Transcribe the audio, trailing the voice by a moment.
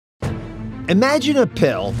Imagine a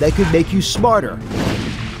pill that could make you smarter,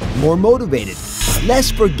 more motivated,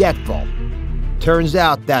 less forgetful. Turns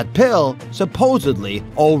out that pill supposedly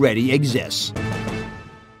already exists.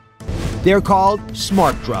 They're called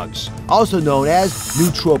smart drugs, also known as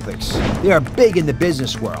nootropics. They are big in the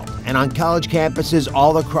business world and on college campuses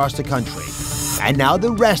all across the country. And now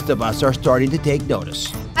the rest of us are starting to take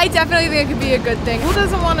notice. I definitely think it could be a good thing. Who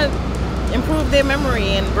doesn't want to improve their memory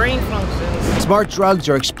and brain functions? Smart drugs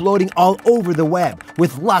are exploding all over the web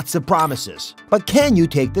with lots of promises. But can you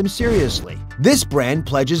take them seriously? This brand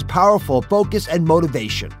pledges powerful focus and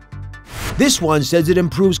motivation. This one says it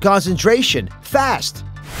improves concentration fast.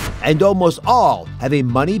 And almost all have a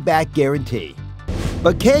money-back guarantee.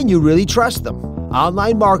 But can you really trust them?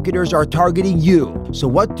 Online marketers are targeting you, so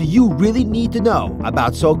what do you really need to know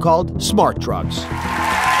about so-called smart drugs?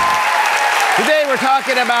 Today we're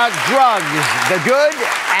talking about drugs, the good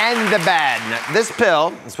and the bad. Now, this pill,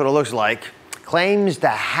 that's what it looks like, claims to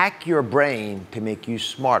hack your brain to make you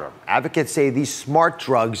smarter. Advocates say these smart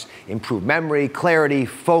drugs improve memory, clarity,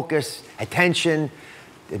 focus, attention.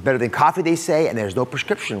 It's better than coffee, they say, and there's no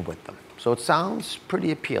prescription with them. So it sounds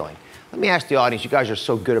pretty appealing. Let me ask the audience, you guys are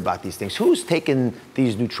so good about these things. Who's taken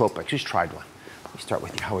these nootropics? Who's tried one? Let me start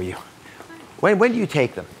with you. How are you? When do you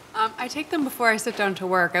take them? I take them before I sit down to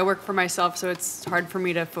work. I work for myself, so it's hard for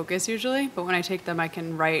me to focus usually. But when I take them, I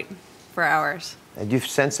can write for hours. And do you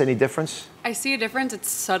sense any difference? I see a difference. It's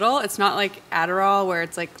subtle. It's not like Adderall, where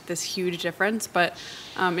it's like this huge difference, but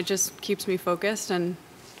it just keeps me focused. And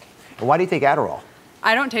why do you take Adderall?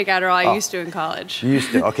 I don't take Adderall. I used to in college. You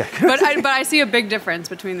used to, okay. but I see a big difference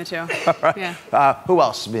between the two. All right. Yeah. Who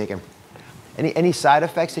else, Megan? Any side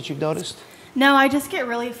effects that you've noticed? No, I just get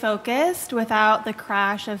really focused without the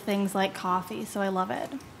crash of things like coffee, so I love it.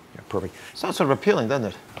 Yeah, perfect. Sounds sort of appealing, doesn't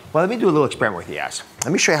it? Well, let me do a little experiment with you guys.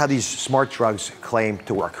 Let me show you how these smart drugs claim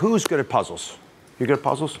to work. Who's good at puzzles? You good at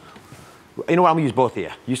puzzles? You know what, I'm gonna use both of you.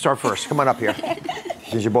 You start first, come on up here.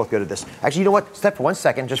 Since you're both good at this. Actually, you know what, step for 1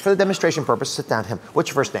 second, just for the demonstration purpose, sit down him. What's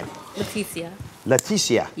your first name? Leticia.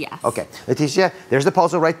 Leticia? Yes. Okay, Leticia, there's the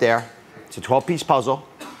puzzle right there. It's a 12-piece puzzle.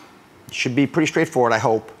 It should be pretty straightforward, I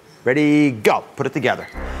hope. Ready, go, put it together.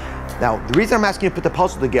 Now, the reason I'm asking you to put the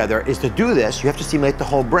puzzle together is to do this, you have to stimulate the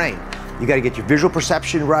whole brain. You gotta get your visual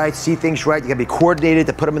perception right, see things right, you gotta be coordinated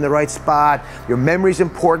to put them in the right spot. Your memory's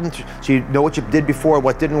important, so you know what you did before,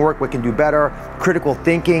 what didn't work, what can do better. Critical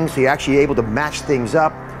thinking, so you're actually able to match things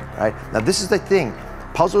up, right? Now this is the thing,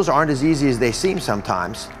 puzzles aren't as easy as they seem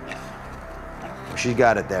sometimes. She's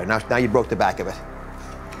got it there, now you broke the back of it.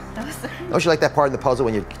 Don't you like that part of the puzzle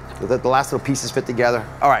when the last little pieces fit together?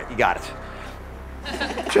 All right, you got it.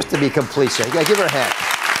 Just to be complete, so you gotta give her a hand.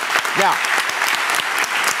 Now,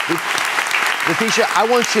 Leticia, I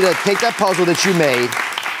want you to take that puzzle that you made,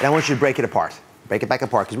 and I want you to break it apart. Break it back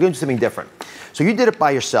apart, because we're going to do something different. So you did it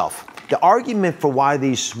by yourself. The argument for why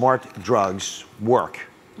these smart drugs work,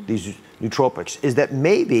 these nootropics, is that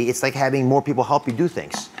maybe it's like having more people help you do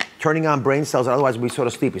things. Turning on brain cells, otherwise we'd be sort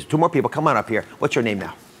of sleepy. So 2 more people, come on up here. What's your name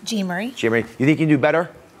now? Jean Marie. Jean Marie, you think you can do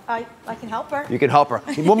better? I can help her. You can help her.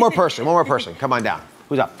 One more person, come on down.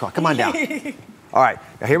 Who's up? Come on down. All right,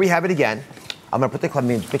 now here we have it again. I'm gonna put the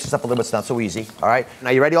mix this up a little bit, it's not so easy. All right, now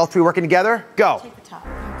you ready, all 3 working together? Go. Take the top.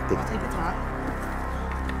 Take the top.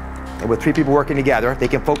 And with 3 people working together, they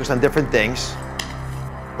can focus on different things.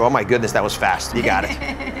 Oh my goodness, that was fast, you got it.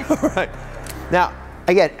 All right, now,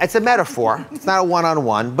 again, it's a metaphor, it's not a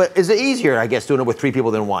one-on-one, but is it easier, I guess, doing it with 3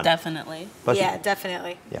 people than 1? Definitely. Yeah,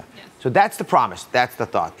 definitely. Yeah. So that's the promise, that's the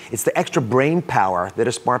thought. It's the extra brain power that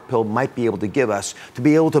a smart pill might be able to give us to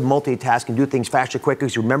be able to multitask and do things faster, quicker,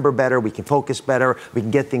 so remember better, we can focus better, we can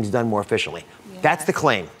get things done more efficiently. Yes. That's the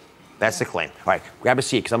claim. That's the claim. All right, grab a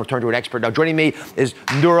seat, because I'm gonna turn to an expert. Now joining me is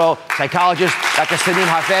neuropsychologist Dr. Sanim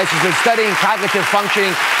Hafez. She's been studying cognitive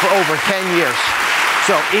functioning for over 10 years.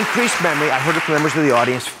 So increased memory, I heard it from members of the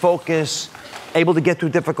audience, focus, able to get through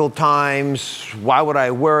difficult times, why would I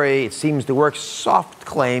worry? It seems to work. Soft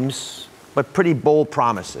claims, but pretty bold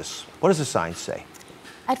promises. What does the science say?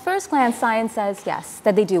 At first glance, science says yes,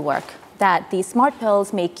 that they do work, that these smart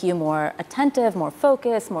pills make you more attentive, more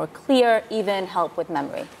focused, more clear, even help with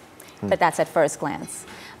memory. But that's at first glance.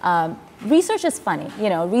 Research is funny. You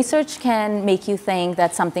know, research can make you think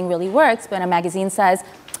that something really works, but a magazine says,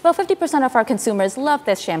 well, 50% of our consumers love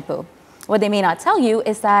this shampoo. What they may not tell you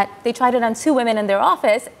is that they tried it on 2 women in their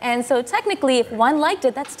office, and so technically, if one liked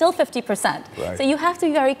it, that's still 50%. Right. So you have to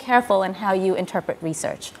be very careful in how you interpret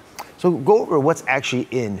research. So go over what's actually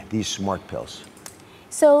in these smart pills.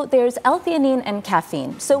 So there's L-theanine and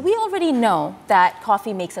caffeine. So we already know that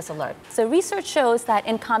coffee makes us alert. So research shows that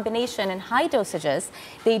in combination in high dosages,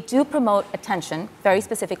 they do promote attention, very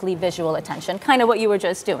specifically visual attention, kind of what you were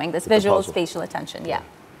just doing, this visual spatial attention, yeah.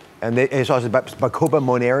 And it's also Bacopa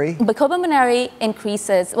moneri? Bacopa moneri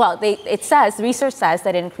increases, well, research says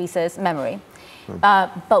that it increases memory.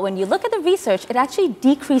 But when you look at the research, it actually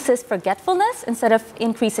decreases forgetfulness instead of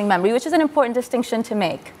increasing memory, which is an important distinction to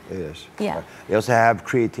make. It is. Yeah. They also have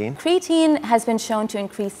creatine. Creatine has been shown to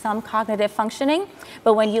increase some cognitive functioning,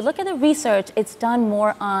 but when you look at the research, it's done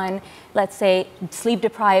more on, let's say, sleep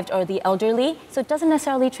deprived or the elderly, so it doesn't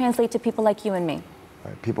necessarily translate to people like you and me.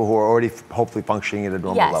 Right. People who are already hopefully functioning at a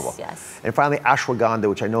normal level. Yes. And finally, ashwagandha,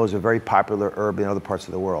 which I know is a very popular herb in other parts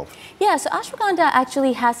of the world. Yeah, so ashwagandha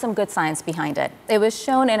actually has some good science behind it. It was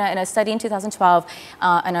shown in a study in 2012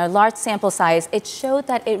 in a large sample size. It showed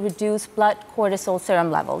that it reduced blood cortisol serum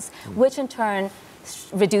levels, which in turn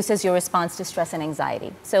reduces your response to stress and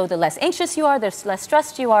anxiety. So the less anxious you are, the less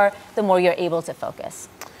stressed you are, the more you're able to focus.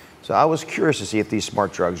 So I was curious to see if these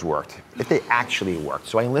smart drugs worked, if they actually worked.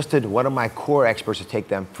 So I enlisted one of my core experts to take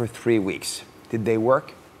them for 3 weeks. Did they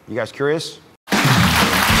work? You guys curious? Today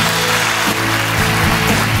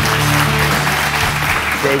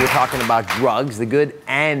we're talking about drugs, the good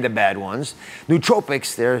and the bad ones.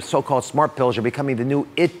 Nootropics, their so-called smart pills, are becoming the new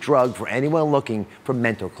it drug for anyone looking for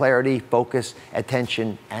mental clarity, focus,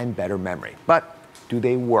 attention, and better memory. But do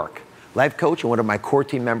they work? Life coach and one of my core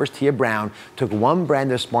team members, Tia Brown, took one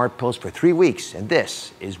brand of smart pills for 3 weeks, and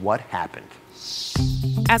this is what happened.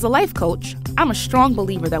 As a life coach, I'm a strong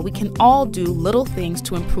believer that we can all do little things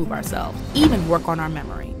to improve ourselves, even work on our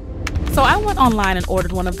memory. So I went online and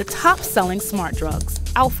ordered one of the top-selling smart drugs,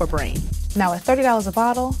 Alpha Brain. Now at $30 a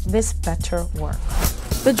bottle, this better work.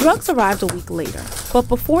 The drugs arrived a week later, but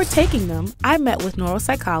before taking them, I met with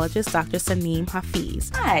neuropsychologist Dr. Saneem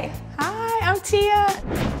Hafiz. Hi, I'm Tia.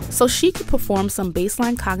 So she could perform some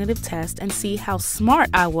baseline cognitive tests and see how smart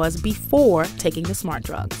I was before taking the smart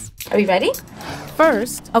drugs. Are you ready?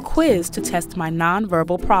 First, a quiz to test my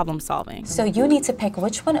nonverbal problem solving. So you need to pick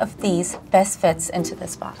which one of these best fits into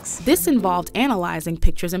this box. This involved analyzing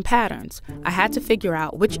pictures and patterns. I had to figure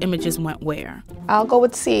out which images went where. I'll go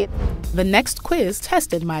with C. The next quiz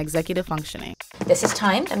tested my executive functioning. This is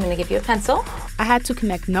timed. I'm going to give you a pencil. I had to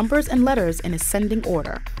connect numbers and letters in ascending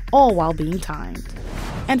order, all while being timed.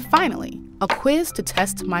 And finally, a quiz to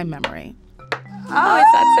test my memory. Oh,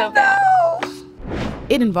 it's not so bad.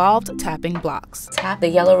 It involved tapping blocks. Tap the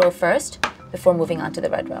yellow row first before moving on to the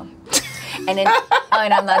red row. And then,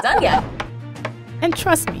 and I'm not done yet. And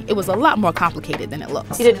trust me, it was a lot more complicated than it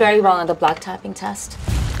looks. You did very well on the block tapping test.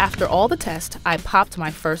 After all the tests, I popped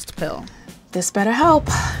my first pill. This better help.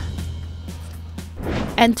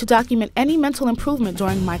 And to document any mental improvement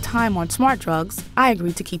during my time on smart drugs, I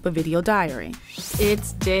agreed to keep a video diary.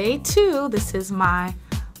 It's day 2. This is my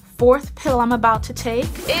 4th pill I'm about to take.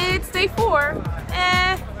 It's day 4.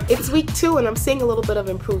 It's week 2 and I'm seeing a little bit of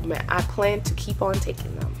improvement. I plan to keep on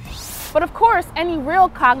taking them. But of course, any real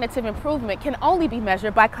cognitive improvement can only be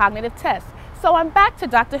measured by cognitive tests. So I'm back to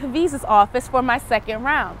Dr. Haviz's office for my 2nd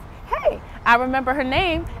round. Hey, I remember her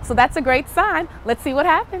name, so that's a great sign. Let's see what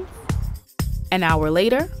happens. An hour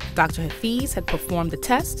later, Dr. Hafiz had performed the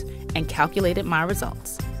test and calculated my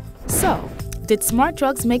results. So, did smart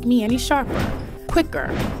drugs make me any sharper, quicker,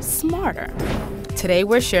 smarter? Today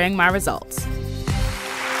we're sharing my results.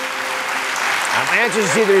 I'm anxious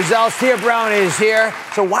to see the results. Tia Brown is here.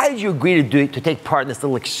 So why did you agree to take part in this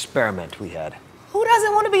little experiment we had? Who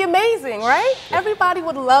doesn't want to be amazing, right? Everybody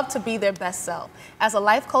would love to be their best self. As a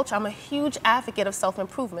life coach, I'm a huge advocate of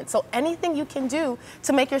self-improvement. So anything you can do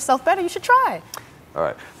to make yourself better, you should try. All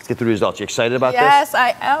right, let's get the results. You excited about this? Yes,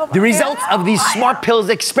 I am. The results of the smart pills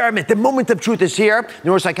experiment. The moment of truth is here.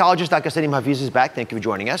 Neuropsychologist Dr. Saneem Hafiz is back. Thank you for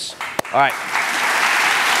joining us. All right.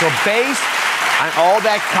 So based on all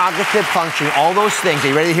that cognitive functioning, all those things, are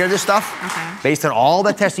you ready to hear this stuff? Okay. Based on all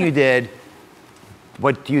the testing you did,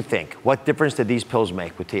 what do you think? What difference did these pills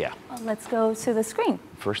make with Tia? Well, let's go to the screen.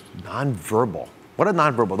 First, nonverbal. What are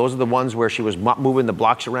nonverbal? Those are the ones where she was moving the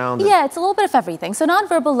blocks around? Yeah, it's a little bit of everything. So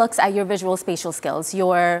nonverbal looks at your visual spatial skills,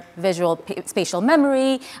 your visual spatial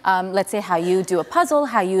memory, let's say how you do a puzzle,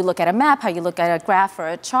 how you look at a map, how you look at a graph or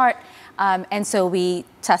a chart. And so we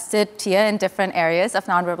tested Tia in different areas of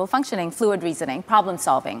nonverbal functioning, fluid reasoning, problem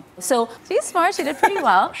solving. So she's smart, she did pretty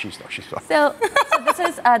well. Oh, she's smart. So this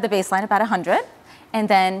is the baseline, about 100. And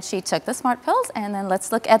then she took the smart pills, and then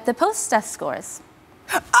let's look at the post-test scores.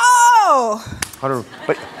 Oh! Oh. 100,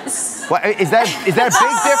 but what, is that a big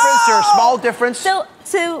difference or a small difference? So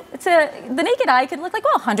to the naked eye, it could look like,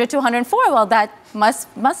 well, 100 to 104. Well, that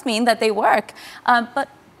must mean that they work. But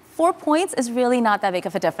 4 points is really not that big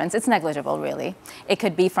of a difference. It's negligible, really. It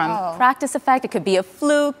could be from practice effect. It could be a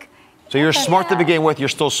fluke. So you're smart to begin with. You're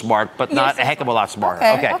still smart, but not a heck of a lot smarter.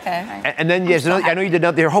 Okay. And then yes, I know you did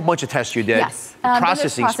there are a whole bunch of tests you did. Yes.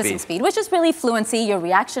 Processing speed, which is really fluency, your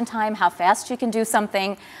reaction time, how fast you can do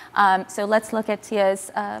something. So let's look at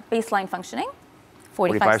Tia's baseline functioning.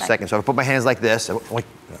 45 seconds. So I put my hands like this. Oh,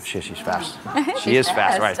 she's fast. She is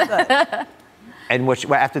fast, right? And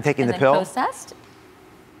after taking the pill? Post-test?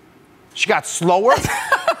 She got slower?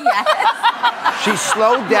 Yes. She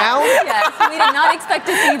slowed down? Yes, we did not expect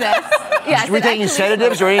to see this. Yes, were you taking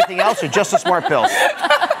sedatives or anything else, or just the smart pills?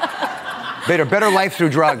 Better life through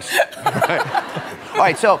drugs. All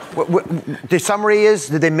right, so the summary is,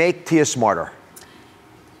 did they make Tia smarter?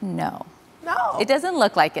 No. It doesn't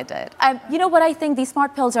look like it did. You know what I think? These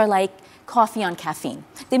smart pills are like coffee on caffeine.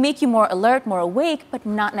 They make you more alert, more awake, but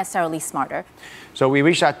not necessarily smarter. So we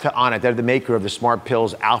reached out to Anna, they're the maker of the smart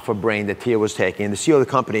pills Alpha Brain that Tia was taking. And the CEO of the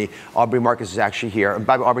company, Aubrey Marcus, is actually here. And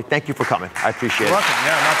by the way, Aubrey, thank you for coming. I appreciate it. You're welcome.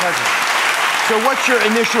 Yeah, my pleasure. So what's your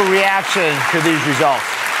initial reaction to these results?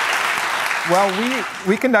 Well,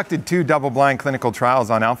 we conducted 2 double-blind clinical trials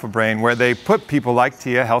on Alpha Brain where they put people like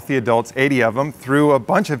Tia, healthy adults, 80 of them, through a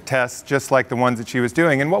bunch of tests just like the ones that she was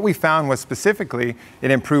doing. And what we found was specifically it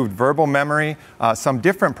improved verbal memory, some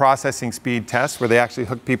different processing speed tests where they actually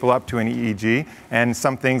hooked people up to an EEG, and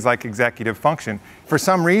some things like executive function. For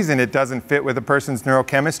some reason, it doesn't fit with a person's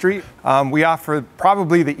neurochemistry. We offer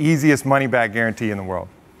probably the easiest money-back guarantee in the world.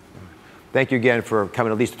 Thank you again for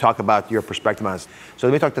coming at least to talk about your perspective on this. So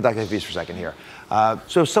let me talk to Dr. Hafiz for a second here.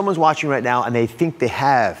 So if someone's watching right now and they think they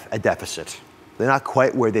have a deficit, they're not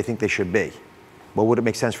quite where they think they should be, well, would it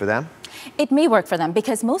make sense for them? It may work for them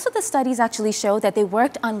because most of the studies actually show that they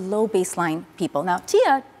worked on low baseline people. Now,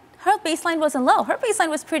 Tia, her baseline wasn't low. Her baseline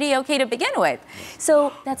was pretty okay to begin with.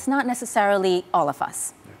 So that's not necessarily all of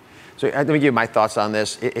us. So let me give you my thoughts on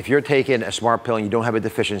this. If you're taking a smart pill and you don't have a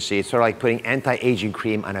deficiency, it's sort of like putting anti-aging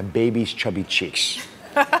cream on a baby's chubby cheeks.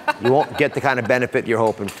 You won't get the kind of benefit you're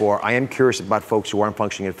hoping for. I am curious about folks who aren't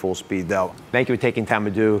functioning at full speed, though. Thank you for taking time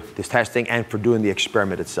to do this testing and for doing the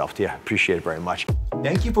experiment itself. Yeah, appreciate it very much.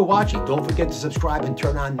 Thank you for watching. Don't forget to subscribe and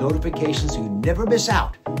turn on notifications so you never miss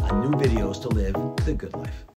out on new videos to live the good life.